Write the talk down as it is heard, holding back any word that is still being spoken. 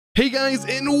Hey guys,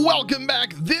 and welcome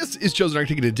back. This is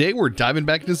ChosenArchitect, and today we're diving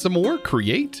back into some more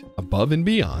Create Above and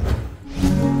Beyond.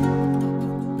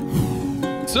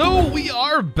 So we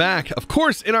are back, of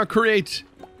course, in our Create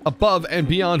Above and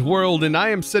Beyond world, and I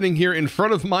am sitting here in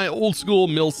front of my old school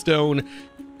millstone,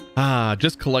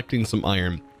 just collecting some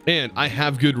iron. And I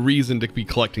have good reason to be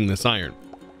collecting this iron.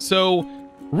 So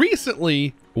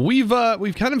recently, we've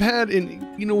kind of had,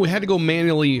 we had to go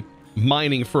manually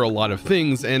mining for a lot of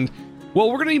things, and well,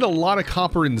 we're gonna need a lot of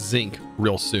copper and zinc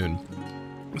real soon.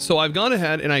 So I've gone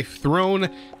ahead and I've thrown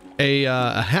a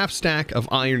half stack of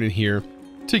iron in here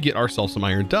to get ourselves some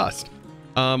iron dust.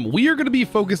 We are gonna be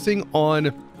focusing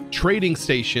on trading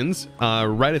stations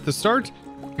right at the start,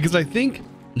 because I think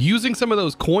using some of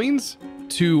those coins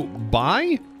to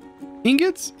buy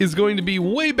ingots is going to be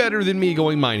way better than me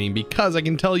going mining, because I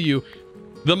can tell you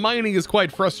the mining is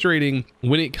quite frustrating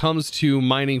when it comes to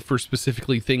mining for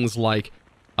specifically things like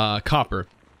copper.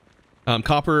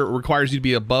 Copper requires you to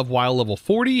be above WoW level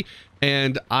 40,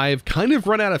 and I've kind of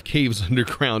run out of caves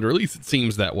underground, or at least it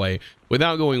seems that way,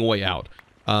 without going way out.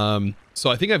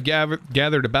 So I think I've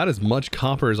gathered about as much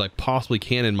copper as I possibly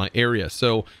can in my area,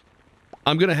 so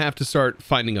I'm gonna have to start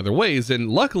finding other ways, and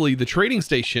luckily the trading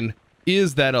station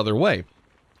is that other way.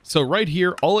 So right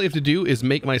here, all I have to do is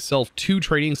make myself 2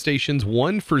 trading stations,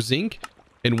 one for zinc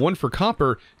and one for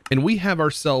copper, and we have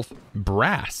ourselves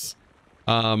brass.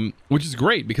 Which is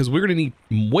great, because we're going to need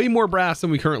way more brass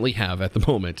than we currently have at the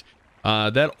moment.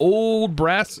 That old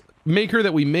brass maker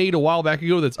that we made a while back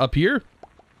ago that's up here,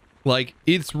 like,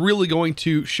 it's really going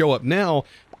to show up now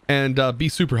and be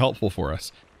super helpful for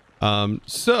us.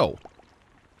 So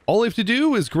all I have to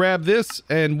do is grab this,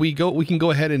 and we can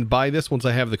go ahead and buy this once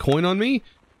I have the coin on me,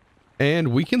 and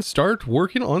we can start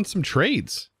working on some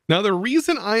trades. Now, the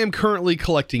reason I am currently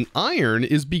collecting iron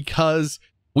is because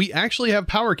we actually have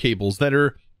power cables that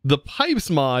are the pipes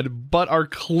mod, but are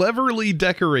cleverly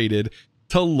decorated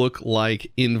to look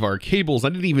like Invar cables. I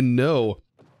didn't even know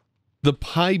the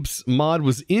pipes mod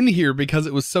was in here because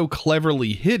it was so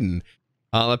cleverly hidden.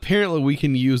 Apparently we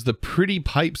can use the pretty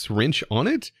pipes wrench on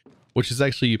it, which is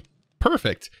actually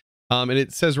perfect. And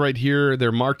it says right here,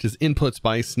 they're marked as inputs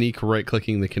by sneak right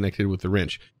clicking the connected with the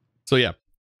wrench. So yeah,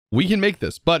 we can make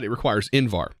this, but it requires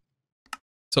Invar.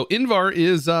 So Invar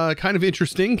is kind of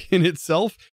interesting in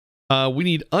itself. We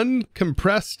need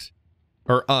uncompressed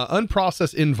or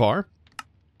unprocessed Invar.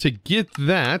 To get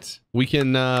that, we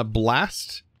can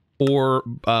blast, or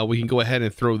we can go ahead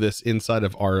and throw this inside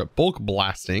of our bulk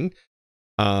blasting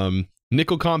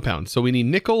nickel compound. So we need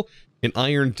nickel and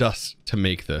iron dust to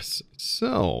make this.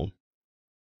 So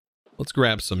let's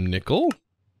grab some nickel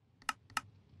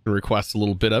and request a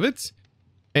little bit of it,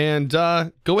 and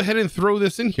go ahead and throw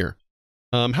this in here.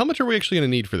 How much are we actually going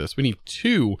to need for this? We need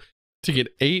 2 to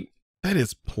get 8. That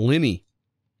is plenty.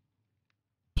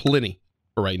 Plenty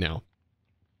for right now.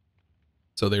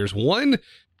 So there's 1,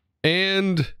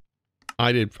 and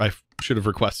I should have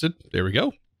requested. There we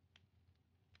go.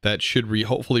 That should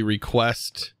hopefully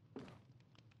request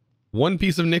 1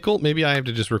 piece of nickel. Maybe I have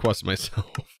to just request it myself.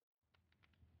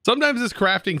 Sometimes this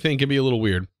crafting thing can be a little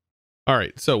weird. All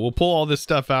right, so we'll pull all this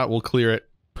stuff out. We'll clear it.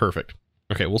 Perfect.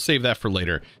 Okay, we'll save that for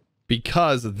later,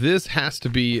 because this has to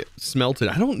be smelted.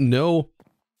 I don't know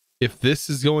if this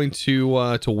is going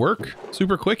to work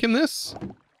super quick in this.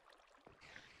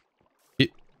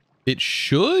 It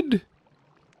should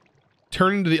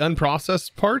turn into the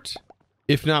unprocessed part.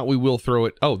 If not, we will throw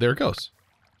it. Oh, there it goes.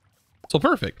 So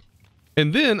perfect.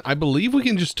 And then I believe we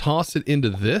can just toss it into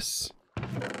this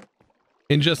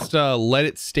and just let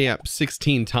it stamp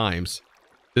 16 times.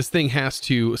 This thing has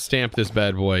to stamp this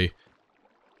bad boy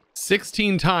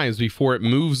 16 times before it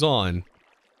moves on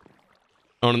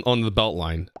the belt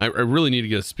line. I really need to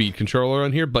get a speed controller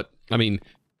on here, but I mean,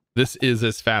 this is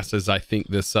as fast as I think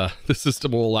this the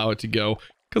system will allow it to go,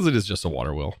 because it is just a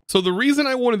water wheel. So the reason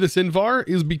I wanted this Invar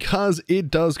is because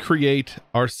it does create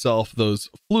ourselves those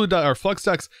fluid or flux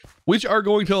ducts, which are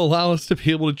going to allow us to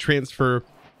be able to transfer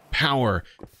power.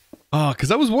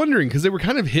 Because I was wondering, because they were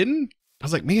kind of hidden. I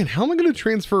was like, man, how am I going to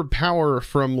transfer power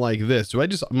from like this?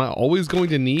 Am I always going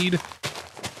to need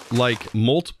like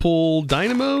multiple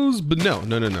dynamos? But no,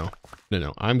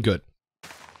 I'm good.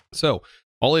 So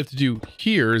all I have to do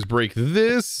here is break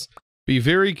this. Be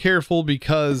very careful,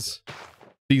 because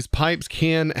these pipes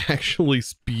can actually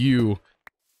spew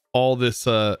all this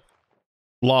lava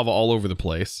all over the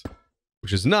place,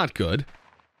 which is not good,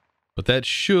 but that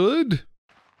should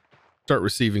start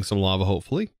receiving some lava,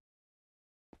 hopefully.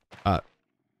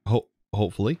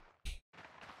 Hopefully.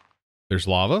 There's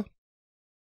lava.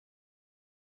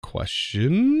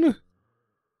 Question.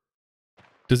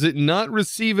 Does it not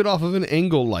receive it off of an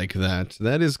angle like that?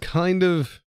 That is kind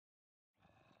of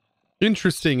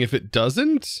interesting if it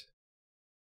doesn't.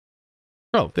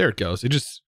 Oh, there it goes. It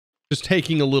just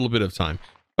taking a little bit of time.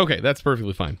 Okay, that's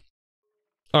perfectly fine.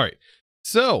 All right.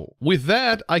 So with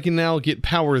that, I can now get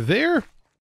power there,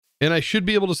 and I should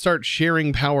be able to start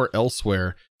sharing power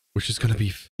elsewhere, which is going to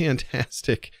be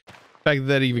fantastic. The fact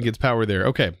that even gets power there.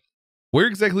 Okay. Where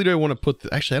exactly do I want to put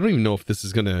this? Actually, I don't even know if this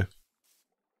is going to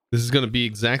be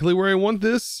exactly where I want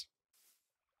this.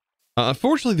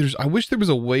 Unfortunately, I wish there was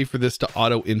a way for this to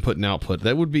auto input and output.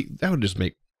 That would just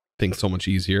make things so much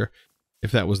easier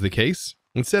if that was the case.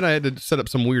 Instead, I had to set up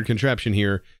some weird contraption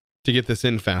here to get this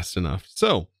in fast enough.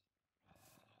 So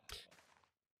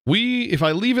if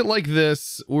I leave it like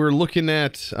this, we're looking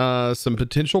at some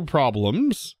potential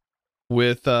problems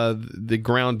with the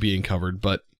ground being covered,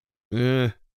 but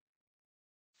I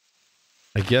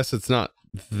guess it's not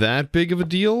that big of a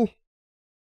deal,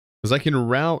 because I can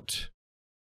route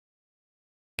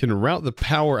the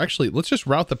power. Actually, let's just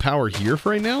route the power here for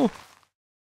right now.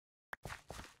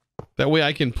 That way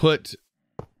I can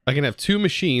have two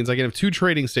machines. I can have two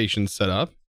trading stations set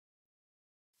up.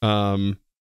 I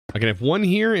can have one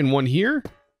here and one here.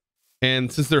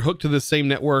 And since they're hooked to the same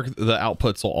network, the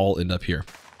outputs will all end up here.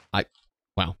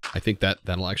 Wow, I think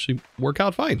that'll actually work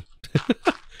out fine.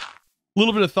 A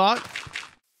little bit of thought.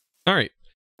 All right.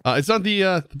 It's not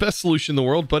the best solution in the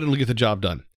world, but it'll get the job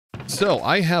done. So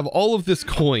I have all of this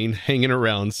coin hanging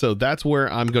around. So that's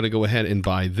where I'm going to go ahead and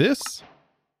buy this.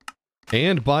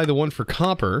 And buy the one for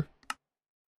copper.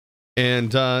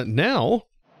 And now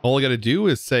all I got to do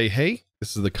is say, hey,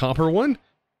 this is the copper one.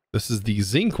 This is the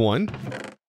zinc one.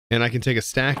 And I can take a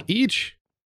stack each,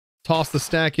 toss the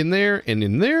stack in there and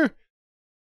in there.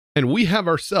 And we have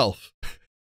ourselves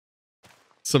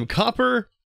some copper.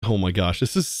 Oh my gosh,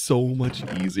 this is so much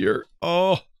easier.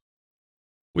 Oh,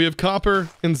 we have copper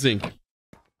and zinc.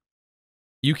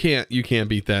 You can't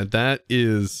beat that. That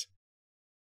is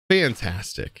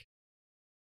fantastic.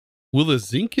 Will the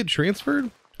zinc get transferred?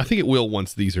 I think it will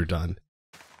once these are done.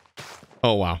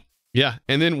 Oh, wow. Yeah,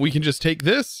 and then we can just take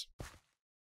this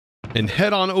and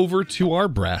head on over to our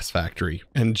brass factory.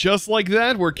 And just like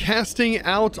that, we're casting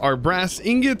out our brass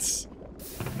ingots.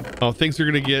 Oh, things are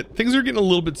getting a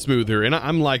little bit smoother, and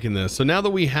I'm liking this. So now that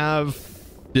we have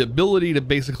the ability to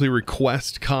basically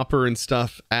request copper and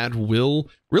stuff at will,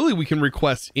 really we can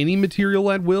request any material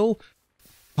at will.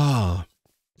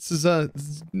 This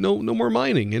is no more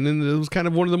mining, and then it was kind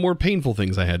of one of the more painful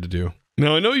things I had to do.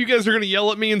 Now I know you guys are gonna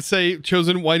yell at me and say,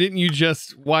 Chosen, why didn't you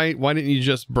just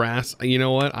brass? You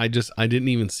know what? I didn't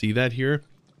even see that here.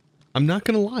 I'm not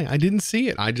gonna lie, I didn't see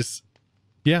it.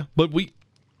 Yeah, but we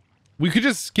could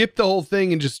just skip the whole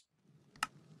thing and just,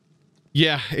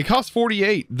 yeah, it costs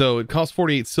 48 though. It costs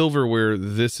 48 silver where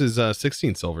this is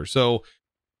 16 silver. So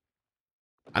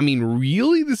I mean,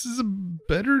 really, this is a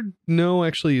better, no,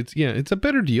 actually, it's a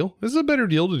better deal. This is a better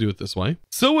deal to do it this way.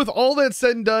 So with all that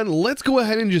said and done, let's go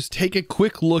ahead and just take a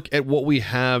quick look at what we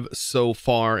have so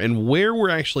far and where we're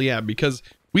actually at, because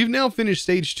we've now finished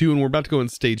stage 2 and we're about to go in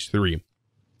stage 3.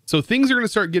 So things are going to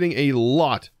start getting a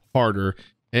lot harder.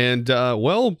 And,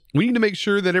 well, we need to make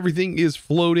sure that everything is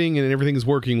floating and everything is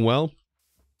working well.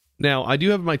 Now, I do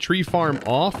have my tree farm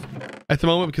off at the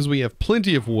moment because we have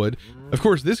plenty of wood. Of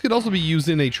course, this could also be used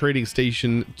in a trading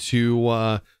station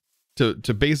to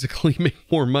basically make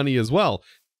more money as well.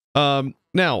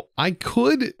 Now, I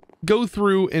could go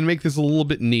through and make this a little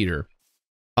bit neater.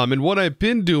 And what I've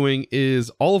been doing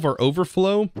is all of our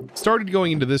overflow started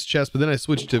going into this chest, but then I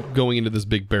switched to going into this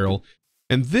big barrel.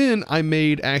 And then I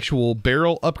made actual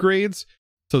barrel upgrades.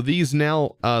 So these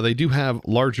now, they do have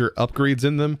larger upgrades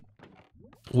in them,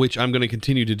 which I'm going to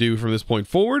continue to do from this point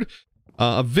forward.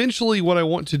 Eventually, what I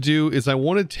want to do is I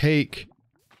want to take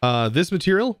this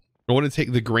material. I want to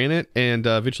take the granite and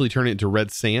eventually turn it into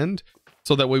red sand.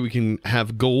 So that way we can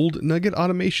have gold nugget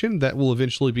automation. That will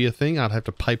eventually be a thing. I'd have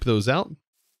to pipe those out.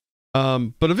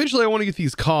 But eventually I want to get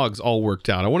these cogs all worked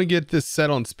out. I want to get this set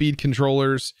on speed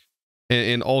controllers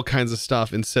and all kinds of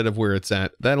stuff instead of where it's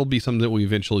at. That'll be something that we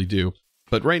eventually do.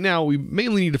 But right now we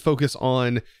mainly need to focus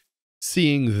on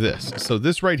seeing this. So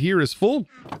this right here is full.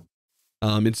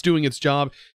 It's doing its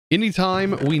job.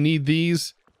 Anytime we need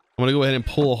these, I'm gonna go ahead and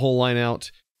pull a whole line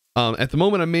out. At the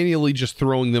moment, I'm manually just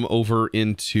throwing them over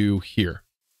into here.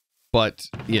 But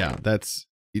yeah,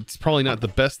 it's probably not the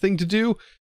best thing to do,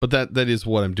 but that is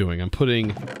what I'm doing. I'm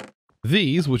putting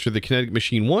these, which are the kinetic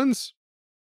machine ones,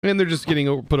 and they're just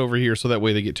getting put over here so that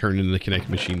way they get turned into the kinetic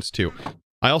machines too.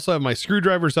 I also have my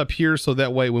screwdrivers up here so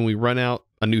that way when we run out,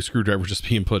 a new screwdriver is just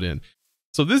being put in.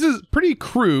 So this is pretty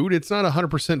crude. It's not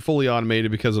 100% fully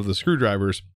automated because of the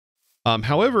screwdrivers,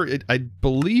 However, I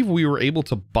believe we were able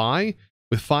to buy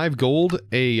with 5 gold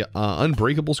a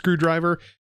unbreakable screwdriver,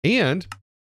 and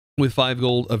with 5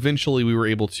 gold, eventually we were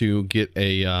able to get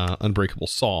a unbreakable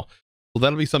saw. So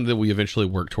that'll be something that we eventually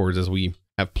work towards as we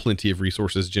have plenty of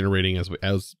resources generating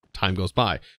as time goes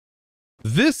by.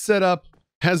 This setup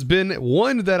has been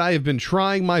one that I have been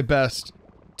trying my best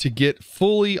to get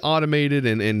fully automated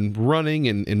and running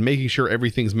and making sure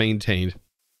everything's maintained.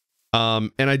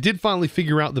 And I did finally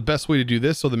figure out the best way to do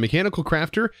this. So the mechanical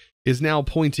crafter is now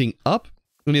pointing up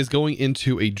and is going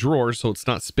into a drawer, so it's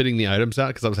not spitting the items out,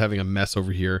 because I was having a mess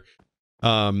over here.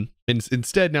 And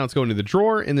instead now it's going to the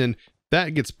drawer, and then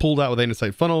that gets pulled out with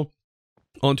andesite funnel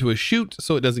onto a chute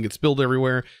so it doesn't get spilled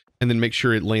everywhere, and then make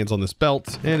sure it lands on this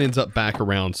belt and ends up back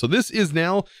around. So this is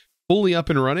now fully up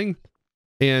and running,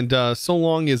 and so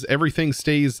long as everything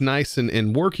stays nice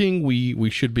and working,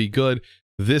 we should be good.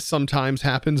 This sometimes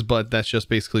happens, but that's just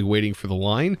basically waiting for the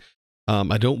line.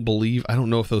 I don't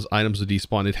know if those items would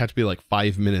despawn. It'd have to be like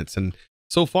 5 minutes, and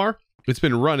so far it's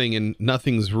been running and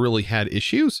nothing's really had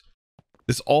issues.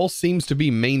 This all seems to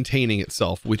be maintaining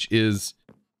itself, which is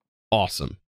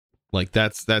awesome. Like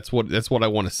that's what I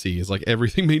want to see, is like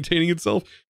everything maintaining itself,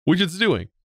 which it's doing.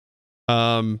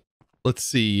 Let's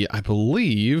see. I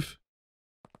believe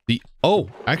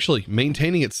actually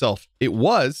maintaining itself. It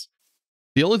was.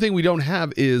 The only thing we don't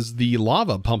have is the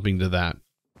lava pumping to that.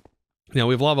 Now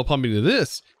we have lava pumping to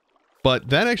this, but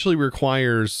that actually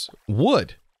requires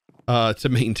wood to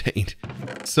maintain.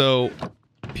 So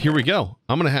here we go.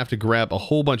 I'm gonna have to grab a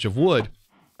whole bunch of wood.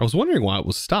 I was wondering why it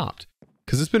was stopped,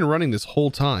 because it's been running this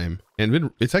whole time,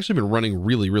 and it's actually been running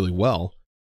really, really well.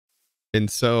 And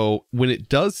so when it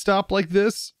does stop like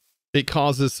this, it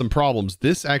causes some problems.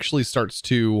 This actually starts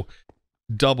to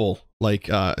double, like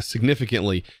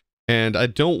significantly, and I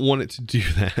don't want it to do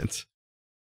that.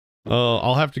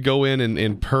 I'll have to go in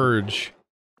and purge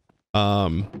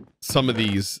some of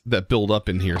these that build up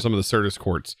in here, some of the Certus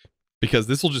quartz, because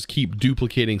this will just keep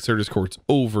duplicating Certus quartz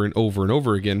over and over and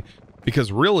over again,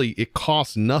 because really it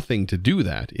costs nothing to do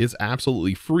that. It's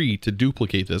absolutely free to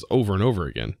duplicate this over and over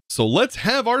again. So let's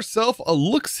have ourselves a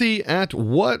look-see at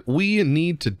what we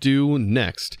need to do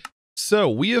next. So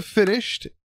we have finished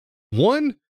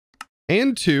 1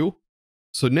 and 2.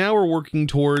 So now we're working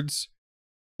towards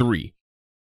 3.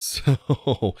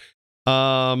 So,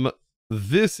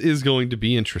 this is going to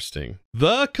be interesting.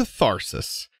 The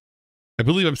Catharsis. I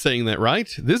believe I'm saying that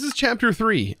right. This is chapter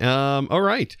 3. All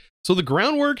right. So the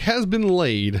groundwork has been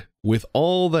laid with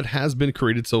all that has been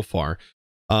created so far.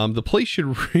 The place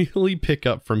should really pick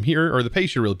up from here, or the pace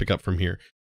should really pick up from here.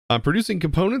 Producing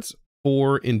components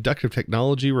for inductive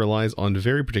technology relies on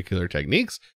very particular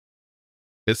techniques.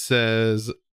 It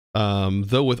says,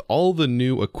 though with all the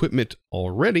new equipment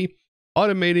already,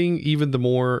 automating even the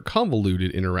more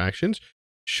convoluted interactions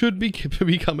should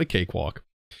become a cakewalk.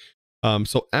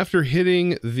 So after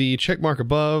hitting the check mark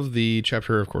above, the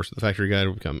chapter, of course, the factory guide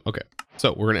will become, okay.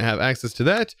 So we're going to have access to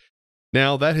that.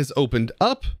 Now that has opened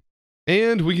up,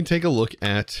 and we can take a look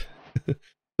at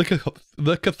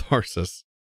the Catharsis.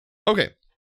 Okay.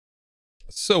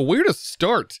 So where to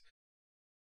start?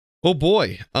 Oh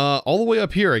boy. All the way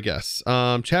up here, I guess.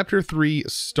 Chapter 3,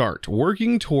 start.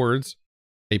 Working towards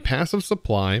a passive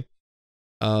supply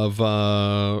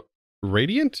of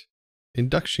radiant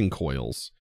induction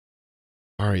coils.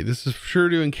 All right, this is sure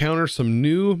to encounter some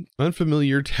new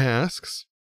unfamiliar tasks.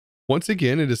 Once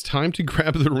again, it is time to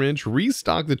grab the wrench,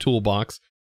 restock the toolbox,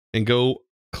 and go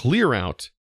clear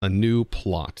out a new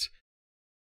plot.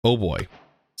 Oh boy.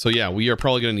 So yeah, we are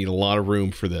probably going to need a lot of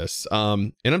room for this.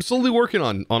 And I'm slowly working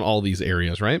on all these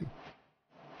areas, right?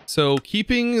 So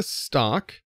keeping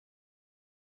stock.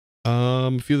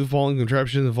 A few of the following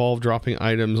contraptions involve dropping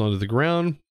items onto the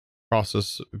ground.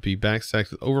 Process would be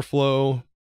backstacked with overflow.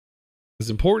 It's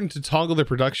important to toggle their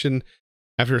production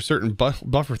after a certain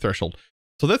buffer threshold.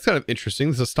 So that's kind of interesting.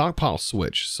 There's a stockpile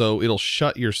switch, so it'll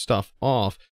shut your stuff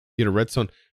off. You know, redstone.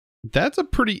 That's a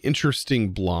pretty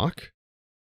interesting block.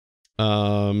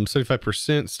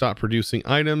 75% stop producing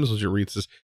items, which it reads this.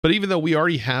 But even though we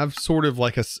already have sort of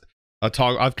like a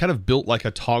toggle, I've kind of built like a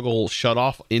toggle shut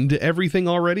off into everything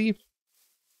already.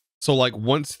 So like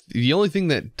once, the only thing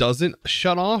that doesn't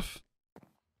shut off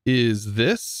is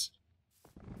this.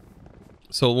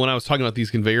 So when I was talking about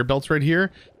these conveyor belts right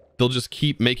here, they'll just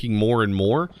keep making more and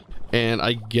more. And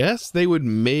I guess they would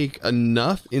make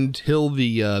enough until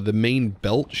the main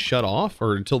belt shut off,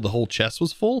 or until the whole chest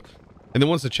was full. And then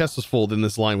once the chest was full, then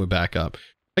this line would back up.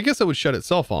 I guess that would shut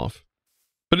itself off.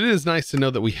 But it is nice to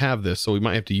know that we have this, so we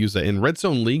might have to use that. And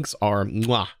redstone links are,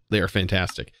 mwah, they are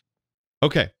fantastic.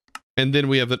 Okay, and then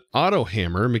we have an auto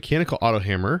hammer, mechanical auto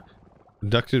hammer.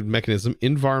 Inductive mechanism.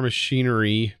 Invar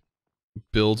machinery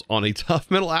builds on a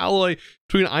tough metal alloy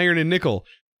between iron and nickel.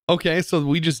 Okay, so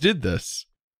we just did this.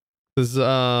 This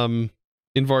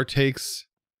Invar takes,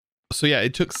 so yeah,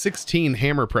 it took 16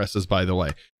 hammer presses, by the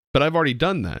way, but I've already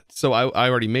done that. So I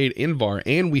already made Invar,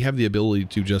 and we have the ability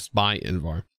to just buy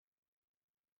Invar.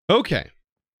 Okay,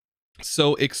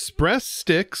 so express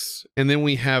sticks, and then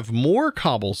we have more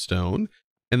cobblestone,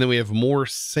 and then we have more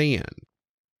sand.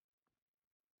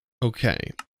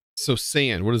 Okay, so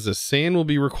sand, what is this? Sand will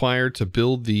be required to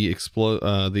build the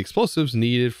explosives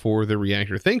needed for the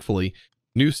reactor. Thankfully,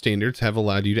 new standards have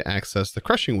allowed you to access the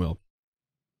crushing wheel.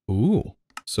 Ooh,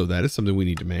 so that is something we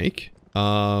need to make.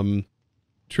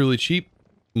 Truly cheap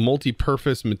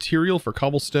multi-purpose material for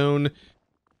cobblestone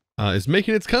is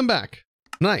making its comeback.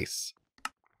 Nice.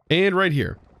 And right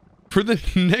here, for the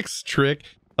next trick,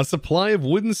 a supply of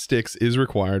wooden sticks is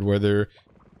required, whether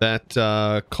that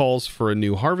calls for a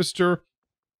new harvester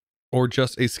or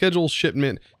just a scheduled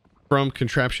shipment from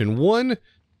contraption 1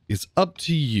 is up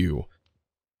to you.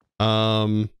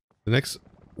 The next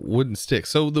wooden stick.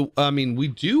 So I mean, we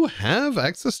do have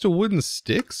access to wooden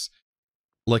sticks,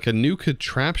 like a new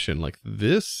contraption, like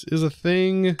this is a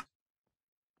thing.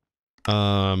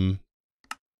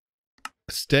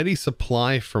 Steady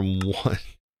supply from 1.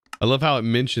 I love how it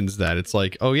mentions that. It's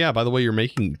like, oh yeah, by the way, you're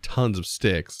making tons of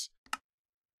sticks,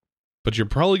 but you're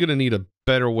probably going to need a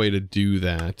better way to do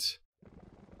that.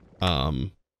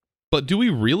 But do we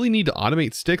really need to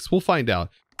automate sticks? We'll find out.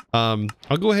 I'll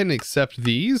go ahead and accept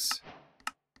these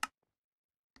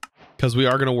because we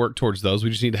are going to work towards those. We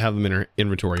just need to have them in our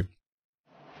inventory.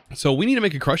 So we need to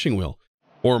make a crushing wheel,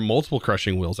 or multiple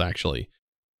crushing wheels actually.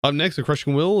 Up next, the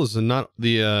crushing wheel is not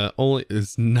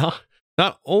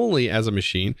only as a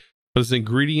machine, but it's an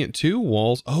ingredient too.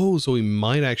 Walls. Oh, so we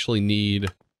might actually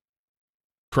need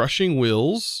crushing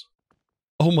wheels.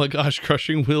 Oh my gosh,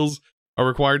 crushing wheels are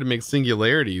required to make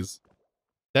singularities.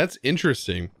 That's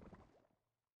interesting.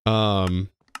 I'm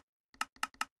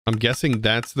guessing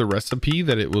that's the recipe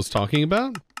that it was talking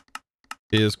about,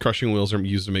 is crushing wheels are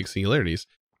used to make singularities.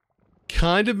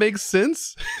 Kind of makes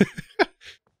sense.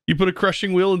 You put a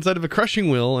crushing wheel inside of a crushing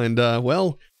wheel and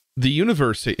well, the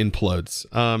universe implodes.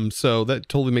 So that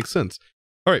totally makes sense.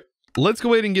 All right, let's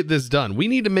go ahead and get this done. We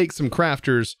need to make some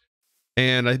crafters,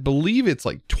 and I believe it's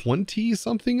like 20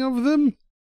 something of them.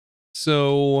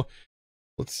 So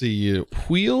let's see,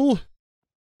 wheel,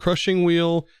 crushing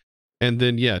wheel, and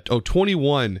then yeah,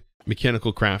 21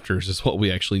 mechanical crafters is what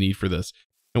we actually need for this.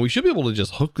 And we should be able to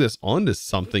just hook this onto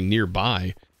something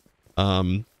nearby.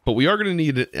 But we are going to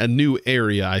need a new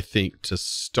area, I think, to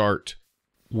start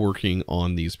working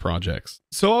on these projects.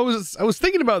 So I was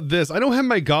thinking about this. I don't have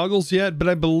my goggles yet, but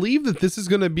I believe that this is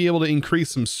going to be able to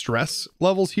increase some stress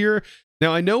levels here.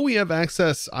 Now, I know we have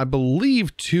access, I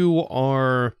believe, to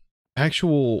our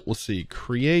actual, let's see,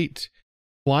 create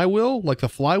flywheel, like the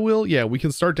flywheel. Yeah, we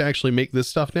can start to actually make this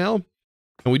stuff now.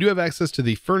 And we do have access to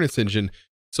the furnace engine.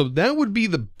 So that would be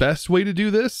the best way to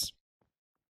do this.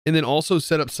 And then also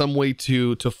set up some way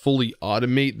to fully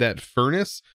automate that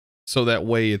furnace, so that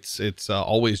way it's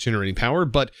always generating power.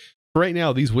 But for right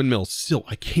now, these windmills still,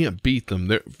 I can't beat them.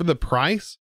 They're, for the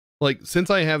price, like, since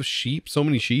I have sheep, so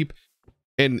many sheep,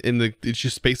 and it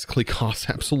just basically costs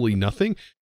absolutely nothing.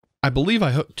 I believe I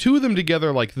hooked 2 of them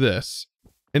together like this,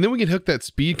 and then we can hook that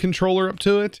speed controller up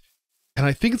to it, and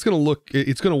I think it's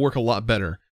gonna work a lot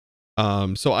better.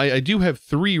 So I do have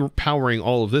 3 powering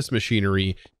all of this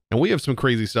machinery. And we have some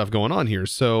crazy stuff going on here.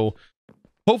 So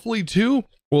hopefully 2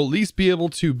 will at least be able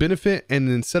to benefit, and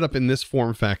then set up in this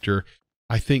form factor.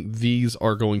 I think these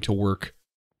are going to work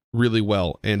really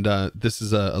well. And this is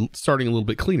starting a little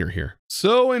bit cleaner here.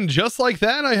 So, and just like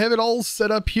that, I have it all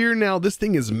set up here. Now, this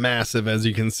thing is massive, as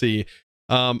you can see.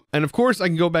 And of course, I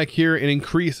can go back here and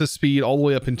increase the speed all the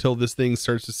way up until this thing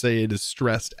starts to say it is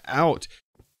stressed out.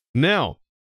 Now,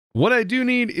 what I do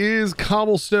need is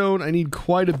cobblestone. I need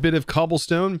quite a bit of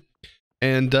cobblestone.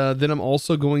 And then I'm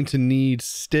also going to need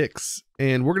sticks.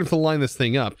 And we're going to have to line this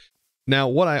thing up. Now,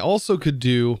 what I also could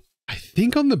do, I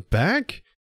think on the back,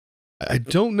 I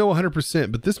don't know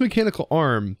 100%, but this mechanical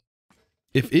arm,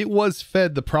 if it was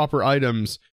fed the proper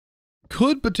items,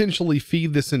 could potentially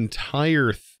feed this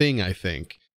entire thing, I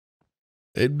think.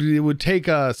 It would take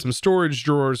some storage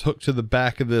drawers hooked to the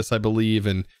back of this, I believe,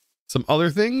 and some other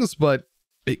things, but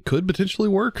it could potentially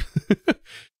work.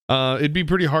 It'd be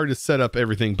pretty hard to set up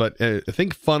everything, but I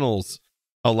think funnels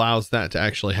allows that to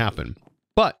actually happen.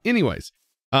 But anyways,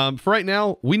 for right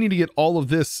now, we need to get all of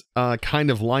this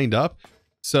kind of lined up.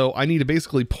 So I need to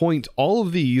basically point all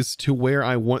of these to where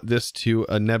I want this to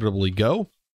inevitably go.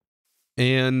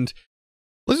 And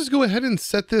Let's just go ahead and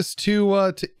set this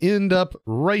to end up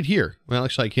right here. Well,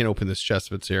 actually, I can't open this chest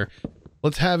if it's here.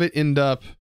 Let's have it end up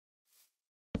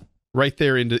right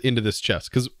there into this chest,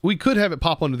 because we could have it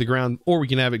pop onto the ground, or we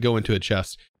can have it go into a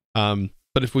chest.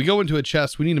 But if we go into a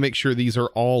chest, we need to make sure these are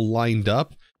all lined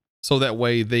up, so that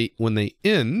way when they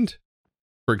end,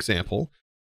 for example,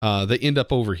 they end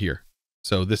up over here.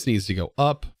 So this needs to go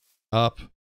up, up.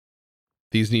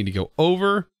 These need to go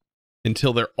over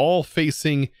until they're all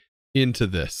facing into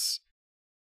this.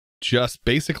 Just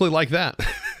basically like that.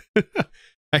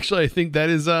 Actually, I think that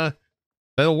is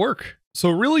that'll work. So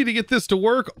really, to get this to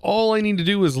work, all I need to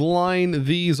do is line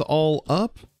these all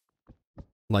up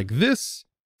like this.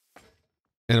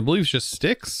 And I believe it's just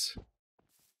sticks.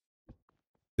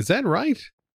 Is that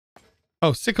right?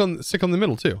 Oh, stick on the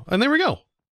middle too. And there we go.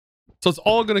 So it's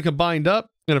all going to combine up.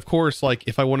 And of course, like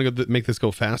if I want to make this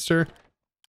go faster,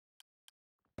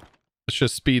 let's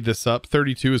just speed this up.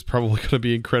 32 is probably going to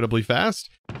be incredibly fast.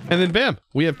 And then bam,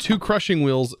 we have 2 crushing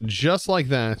wheels just like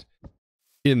that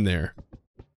in there.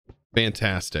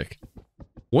 Fantastic.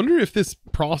 Wonder if this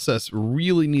process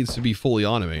really needs to be fully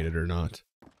automated or not.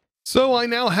 So I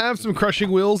now have some crushing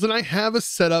wheels and I have a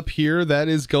setup here that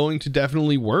is going to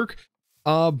definitely work.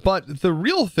 But the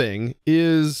real thing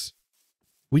is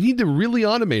we need to really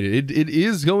automate it. It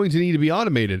is going to need to be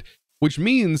automated, which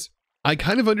means I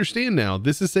kind of understand now.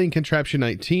 This is saying contraption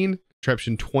 19,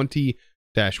 contraption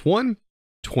 20-1,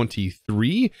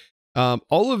 23.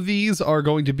 All of these are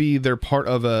going to be their part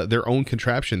of their own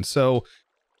contraption. So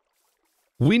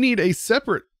we need a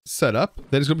separate setup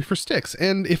that is going to be for sticks.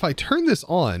 And if I turn this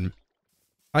on,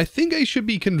 I think I should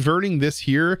be converting this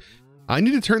here. I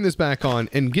need to turn this back on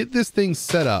and get this thing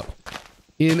set up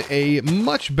in a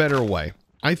much better way.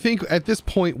 I think at this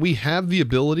point we have the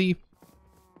ability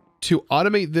to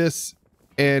automate this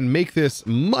and make this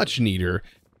much neater.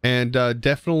 And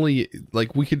definitely,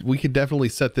 like we could definitely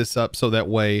set this up so that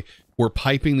way we're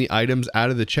piping the items out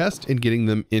of the chest and getting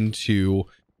them into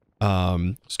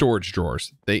storage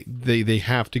drawers. They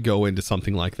have to go into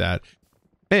something like that,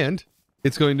 and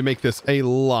it's going to make this a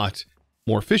lot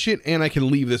more efficient, and I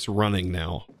can leave this running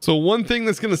now. So one thing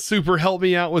that's going to super help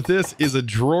me out with this is a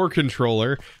drawer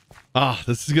controller.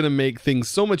 This is going to make things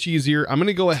so much easier. I'm going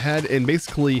to go ahead and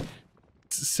basically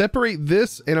separate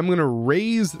this, and I'm going to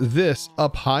raise this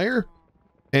up higher,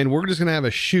 and we're just going to have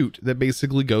a chute that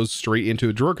basically goes straight into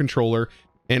a drawer controller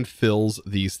and fills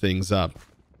these things up.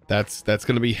 That's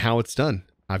going to be how it's done.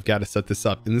 I've got to set this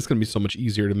up, and this is going to be so much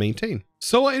easier to maintain.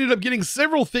 So I ended up getting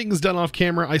several things done off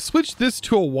camera. I switched this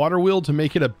to a water wheel to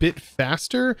make it a bit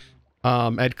faster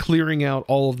at clearing out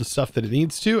all of the stuff that it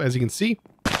needs to. As you can see,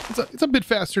 it's a bit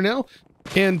faster now.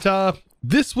 And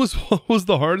this was what was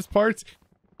the hardest parts.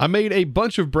 I made a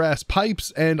bunch of brass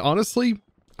pipes, and honestly,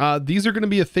 these are going to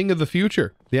be a thing of the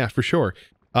future. Yeah, for sure.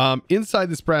 Inside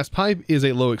this brass pipe is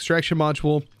a low extraction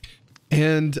module.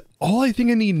 And all I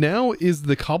think I need now is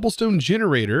the cobblestone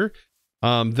generator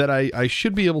that I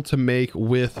should be able to make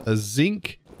with a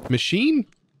zinc machine.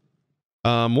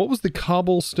 What was the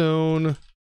cobblestone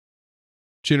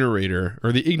generator,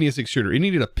 or the igneous extruder? It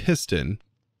needed a piston.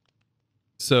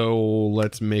 So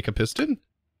let's make a piston.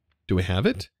 Do we have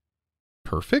it?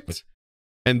 Perfect.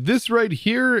 And this right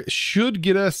here should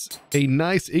get us a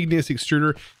nice igneous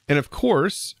extruder. And of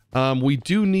course, we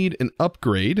do need an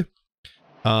upgrade.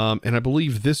 And I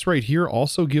believe this right here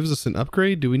also gives us an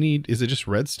upgrade. Do we need, is it just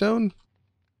redstone?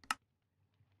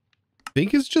 I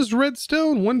think it's just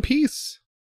redstone, one piece.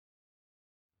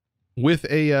 With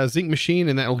a zinc machine,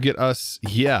 and that will get us,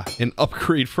 yeah, an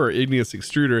upgrade for our igneous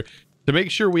extruder to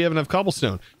make sure we have enough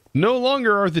cobblestone. No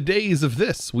longer are the days of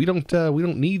this. We don't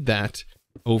need that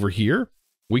over here.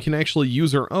 We can actually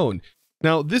use our own.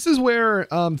 Now, this is where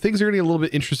things are going to get a little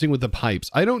bit interesting with the pipes.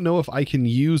 I don't know if I can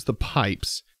use the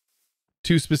pipes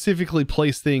to specifically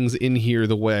place things in here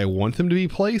the way I want them to be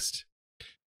placed.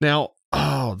 Now,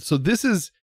 so this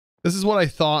is what I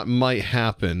thought might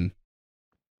happen.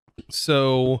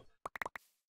 So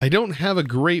I don't have a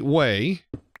great way,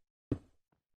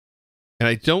 and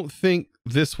I don't think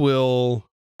this will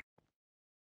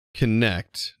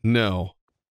connect. No.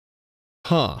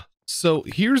 So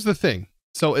here's the thing.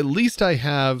 So at least I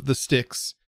have the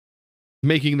sticks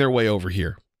making their way over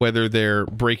here, whether they're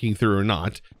breaking through or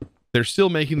not. They're still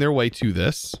making their way to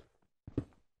this.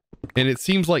 And it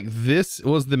seems like this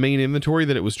was the main inventory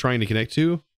that it was trying to connect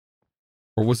to.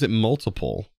 Or was it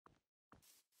multiple?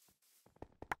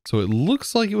 So it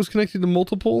looks like it was connected to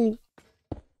multiple.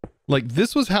 Like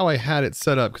this was how I had it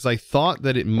set up, because I thought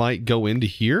that it might go into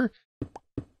here.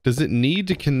 Does it need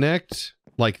to connect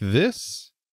like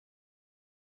this?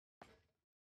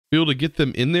 Be able to get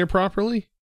them in there properly?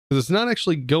 because it's not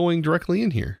actually going directly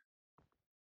in here.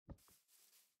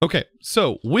 Okay,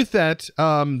 so with that,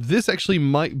 this actually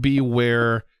might be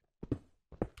where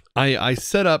I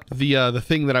set up the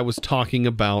thing that I was talking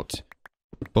about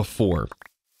before.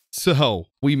 So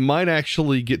we might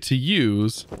actually get to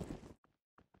use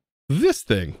this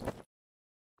thing.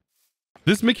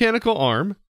 This mechanical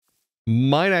arm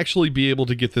might actually be able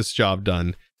to get this job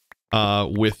done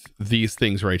with these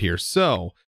things right here.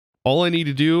 So all I need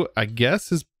to do, I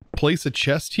guess, is place a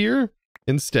chest here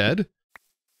instead.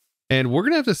 And we're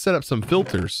going to have to set up some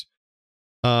filters.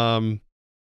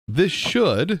 This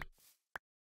should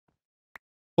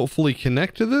hopefully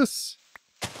connect to this.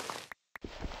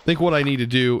 I think what I need to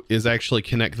do is actually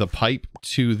connect the pipe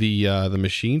to the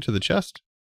machine, to the chest.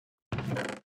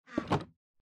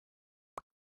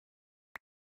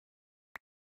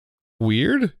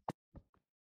 Weird.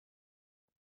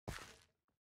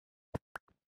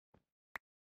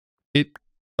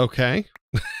 Okay.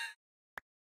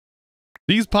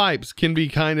 These pipes can be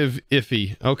kind of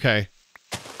iffy. Okay.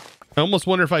 I almost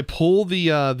wonder if I pull the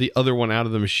other one out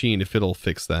of the machine, if it'll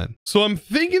fix that. So I'm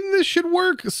thinking this should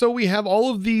work. So we have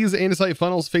all of these andesite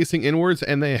funnels facing inwards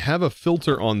and they have a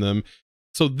filter on them.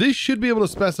 So this should be able to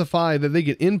specify that they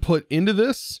get input into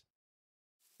this.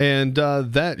 And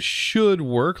that should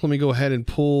work. Let me go ahead and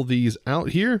pull these out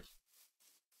here.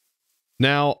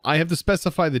 Now I have to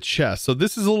specify the chest. So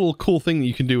this is a little cool thing that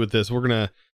you can do with this. We're going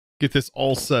to get this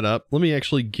all set up. Let me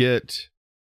actually get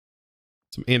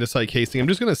some andesite casing. I'm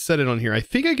just going to set it on here. I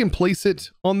think I can place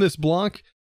it on this block.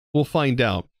 We'll find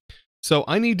out. So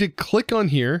I need to click on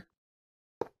here.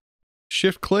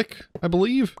 Shift click, I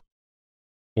believe.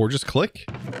 Or just click.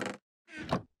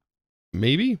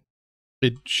 Maybe.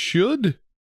 It should.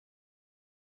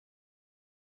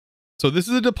 So this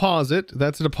is a deposit.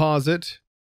 That's a deposit.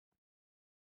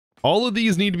 All of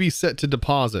these need to be set to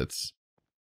deposits.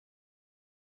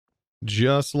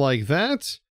 Just like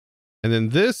that. And then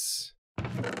this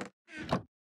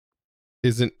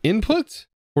is an input,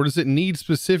 or does it need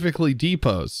specifically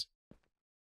depots?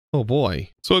 Oh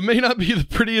boy. So it may not be the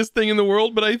prettiest thing in the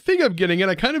world, but I think I'm getting it.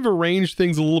 I kind of arranged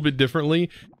things a little bit differently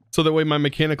so that way my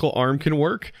mechanical arm can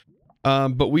work.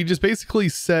 But we just basically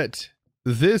set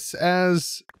this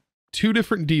as 2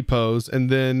 different depots,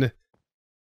 and then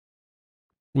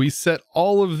we set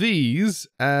all of these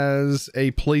as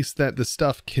a place that the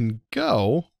stuff can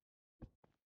go.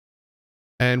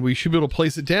 And we should be able to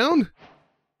place it down.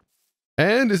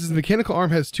 And this is the mechanical arm,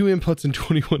 has 2 inputs and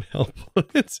 21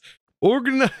 outputs.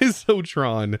 Organized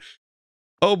Zotron.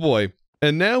 Oh boy.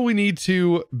 And now we need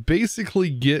to basically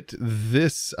get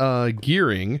this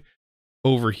gearing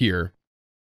over here.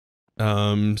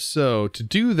 So to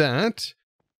do that,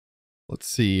 let's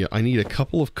see, I need a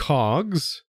couple of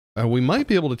cogs. We might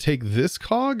be able to take this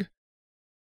cog.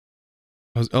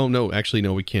 Oh no, actually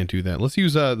no, we can't do that. Let's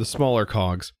use the smaller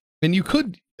cogs. And you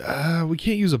could, we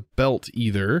can't use a belt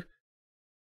either.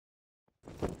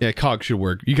 Yeah, cog should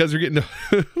work. You guys are getting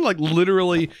to like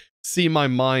literally see my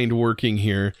mind working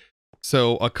here.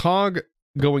 So a cog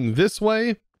going this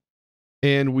way,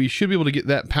 and we should be able to get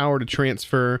that power to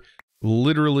transfer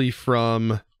literally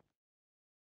from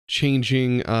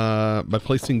changing by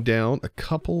placing down a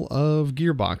couple of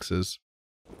gearboxes.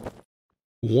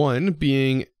 One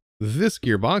being this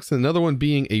gearbox, and another one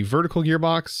being a vertical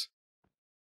gearbox.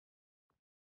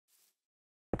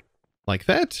 Like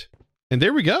that. And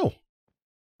there we go.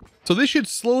 So this should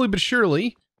slowly but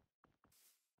surely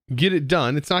get it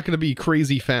done. It's not going to be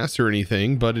crazy fast or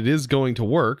anything, but it is going to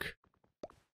work.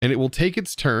 And it will take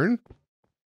its turn.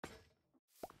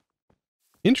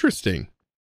 Interesting.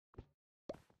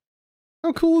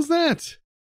 How cool is that?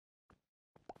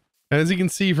 As you can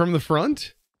see from the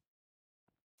front,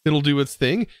 it'll do its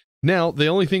thing. Now, the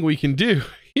only thing we can do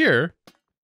here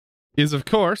is, of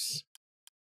course,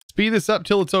 speed this up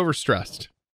till it's overstressed.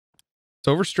 It's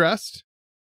overstressed.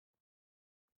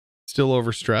 Still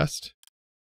overstressed.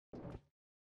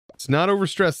 It's not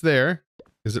overstressed there.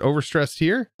 Is it overstressed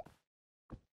here?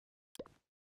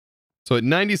 So at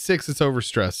 96, it's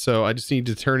overstressed. So I just need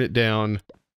to turn it down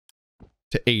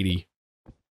to 80.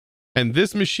 And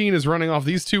this machine is running off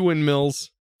these 2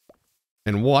 windmills.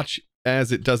 And watch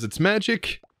as it does its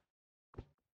magic.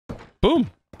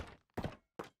 Boom.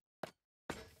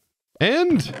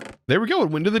 And there we go. It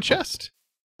went to the chest.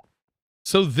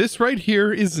 So this right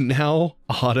here is now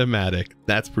automatic.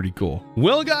 That's pretty cool.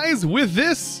 Well, guys, with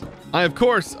this, I, of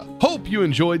course, hope you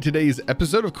enjoyed today's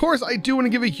episode. Of course, I do want to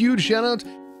give a huge shout out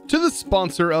to the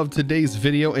sponsor of today's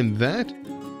video, and that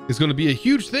is going to be a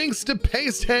huge thanks to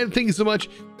Paystan. Thank you so much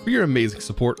for your amazing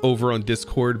support over on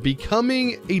Discord,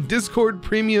 becoming a Discord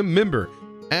premium member.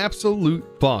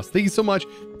 Absolute boss. Thank you so much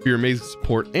for your amazing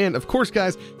support. And of course,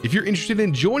 guys, if you're interested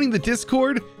in joining the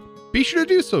Discord, be sure to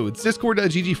do so. It's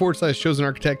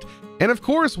discord.gg/ChosenArchitect. And of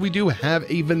course, we do have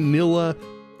a vanilla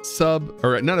sub,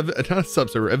 or not a sub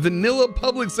server, a vanilla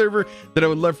public server that I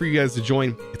would love for you guys to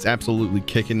join. It's absolutely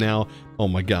kicking now. Oh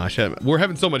my gosh, we're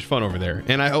having so much fun over there,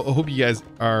 and I hope you guys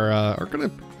are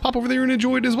gonna pop over there and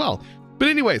enjoy it as well. But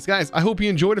anyways, guys, I hope you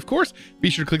enjoyed. Of course, be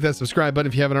sure to click that subscribe button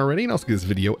if you haven't already, and also give this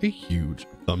video a huge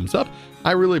thumbs up.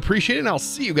 I really appreciate it, and I'll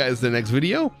see you guys in the next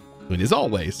video. And as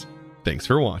always, thanks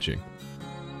for watching.